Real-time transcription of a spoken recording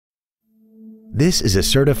This is a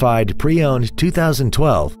certified pre-owned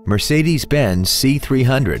 2012 Mercedes-Benz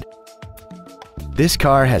C300. This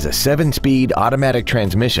car has a 7-speed automatic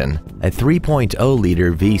transmission, a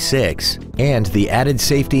 3.0-liter V6, and the added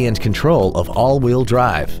safety and control of all-wheel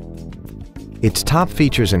drive. Its top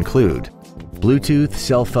features include Bluetooth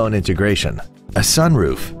cell phone integration, a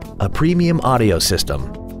sunroof, a premium audio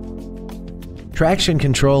system, traction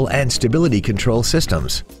control and stability control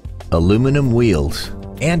systems, aluminum wheels,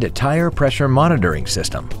 and a tire pressure monitoring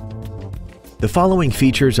system. The following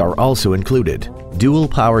features are also included: dual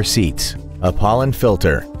power seats, a pollen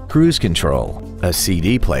filter, cruise control, a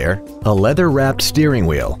CD player, a leather-wrapped steering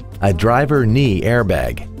wheel, a driver knee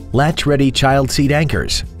airbag, latch-ready child seat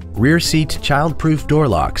anchors, rear seat child-proof door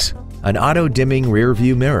locks, an auto-dimming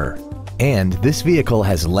rear-view mirror, and this vehicle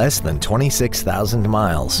has less than 26,000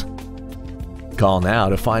 miles. Call now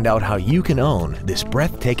to find out how you can own this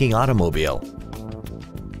breathtaking automobile.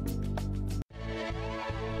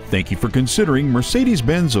 Thank you for considering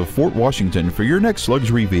Mercedes-Benz of Fort Washington for your next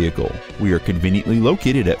luxury vehicle. We are conveniently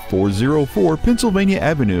located at 404 Pennsylvania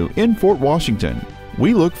Avenue in Fort Washington.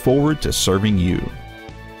 We look forward to serving you.